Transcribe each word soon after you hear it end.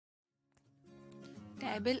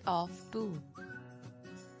Table of 2.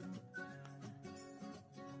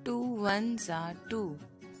 2 ones are 2.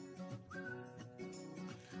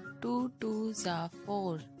 2 twos are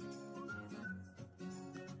 4.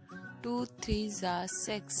 2 threes are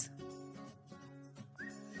 6.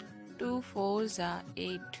 2 fours are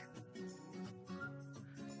 8.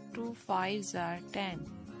 2 fives are 10.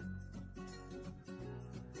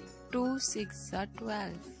 2 sixes are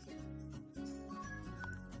 12.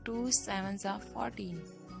 2 sevens are 14.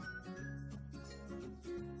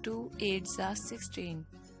 2 eights are 16.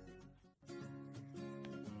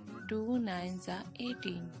 2 nines are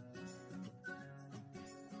 18.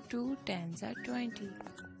 2 tens are 20.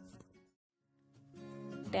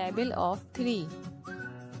 Table of 3.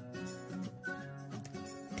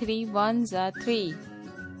 3 ones are 3.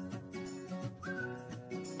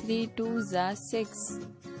 3 twos are 6.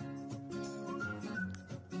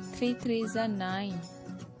 3 threes are 9.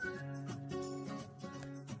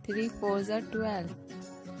 3 fours are 12.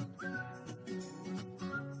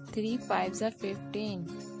 3 fives are 15.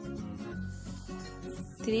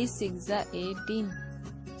 3 sixes are 18.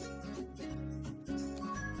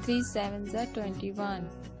 3 sevens are 21.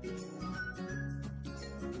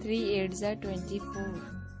 3 eights are 24.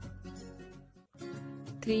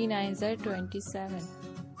 3 nines are 27.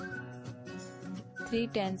 3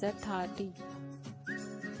 tens are 30.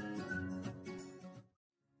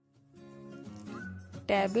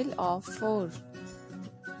 Table of 4.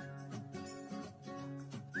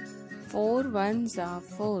 4 ones are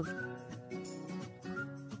 4.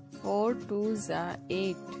 4 twos are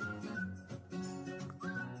 8.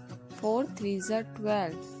 4 threes are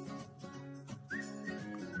 12.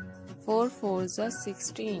 4 fours are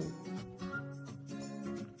 16.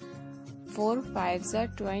 4 fives are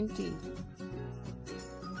 20.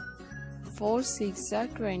 4 sixes are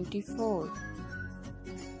 24.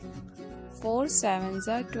 4 sevens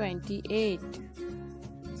are 28.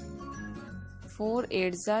 4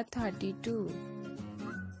 eights are 32.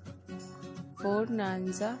 4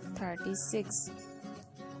 nines are 36.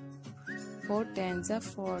 4 tens are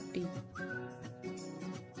 40.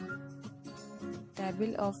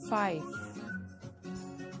 Table of 5.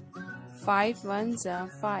 5 ones are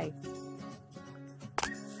 5.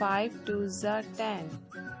 5 twos are 10.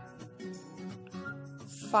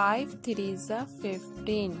 5 threes are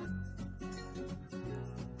 15.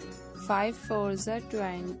 5 fours are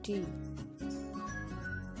 20.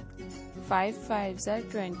 5 fives are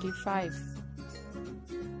 25.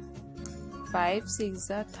 5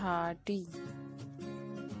 sixes are 30.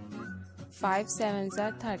 5 sevens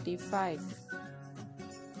are 35.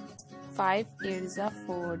 5 eights are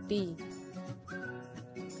 40.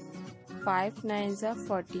 5 nines are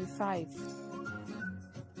 45.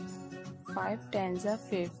 5 tens are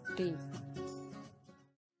 50.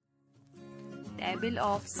 Table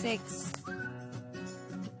of 6.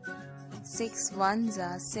 6 ones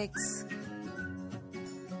are 6.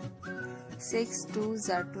 6 twos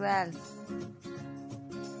are 12.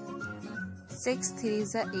 6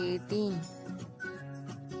 threes are 18.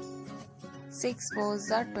 6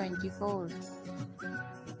 fours are 24.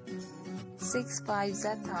 6 fives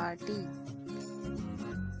are 30.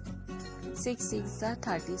 6 sixes are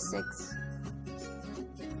 36.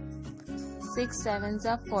 6 sevens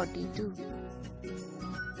are 42.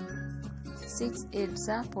 6 eights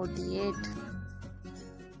are 48.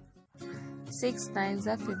 6 nines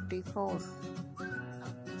are 54.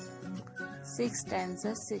 6 tens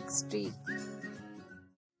are 60.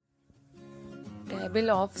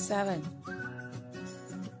 Table of 7.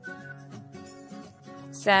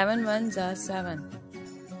 7 ones are 7.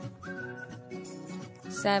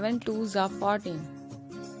 7 twos are 14.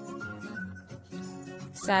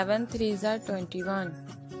 7 threes are 21.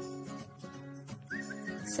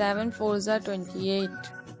 7 fours are 28.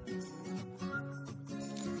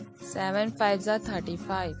 7 fives are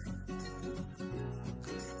 35.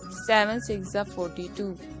 7 sixes are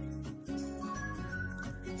 42.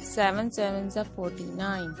 7 sevens are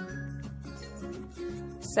 49.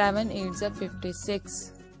 7 eights are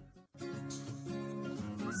 56.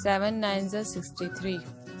 7 nines are 63.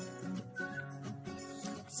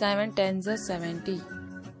 7 tens are 70.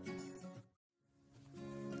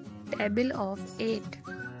 Table of 8.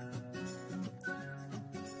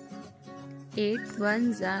 8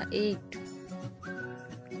 ones are 8.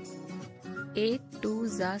 8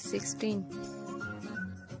 twos are 16.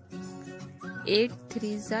 8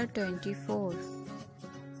 threes are 24.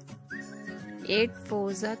 8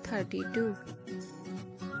 fours are 32.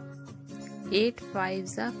 8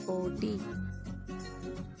 fives are 40.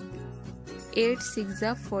 8 sixes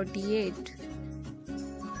are 48.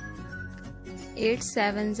 8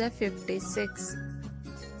 sevens are 56.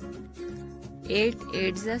 8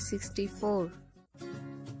 8s are 64.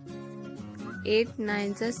 8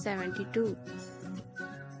 9s are 72.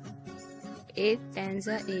 8 10s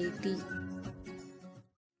are 80.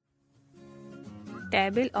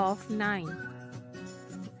 Table of 9.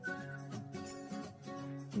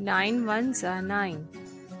 9 1s are 9.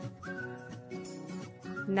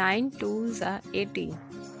 9 2s are 80.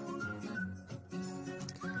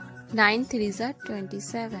 9 3s are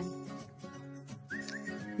 27.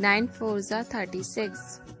 9 4s are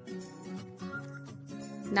 36.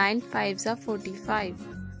 9 5s are 45.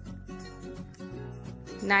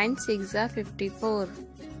 9 6s are 54.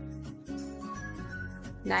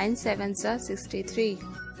 9 7s are 63.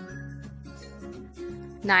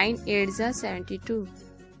 9 8s are 72.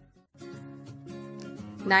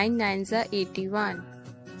 9 9s are 81.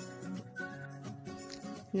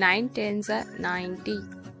 9 10s are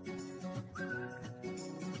 90.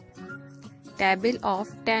 Table of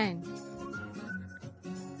 10.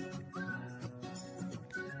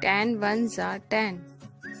 10 1s are 10.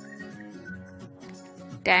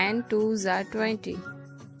 10 2s are 20.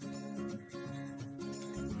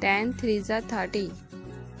 10 3s are 30.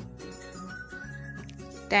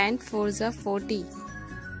 10 4s are 40.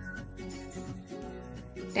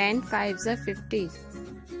 10 5s are 50.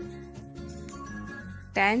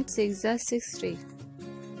 10 6s are 60.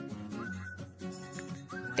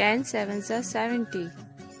 10 7s are 70.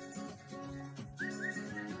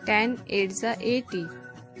 10 8s are 80.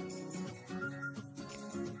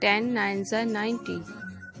 10 9s are 90.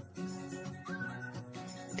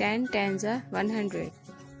 10 10s are 100.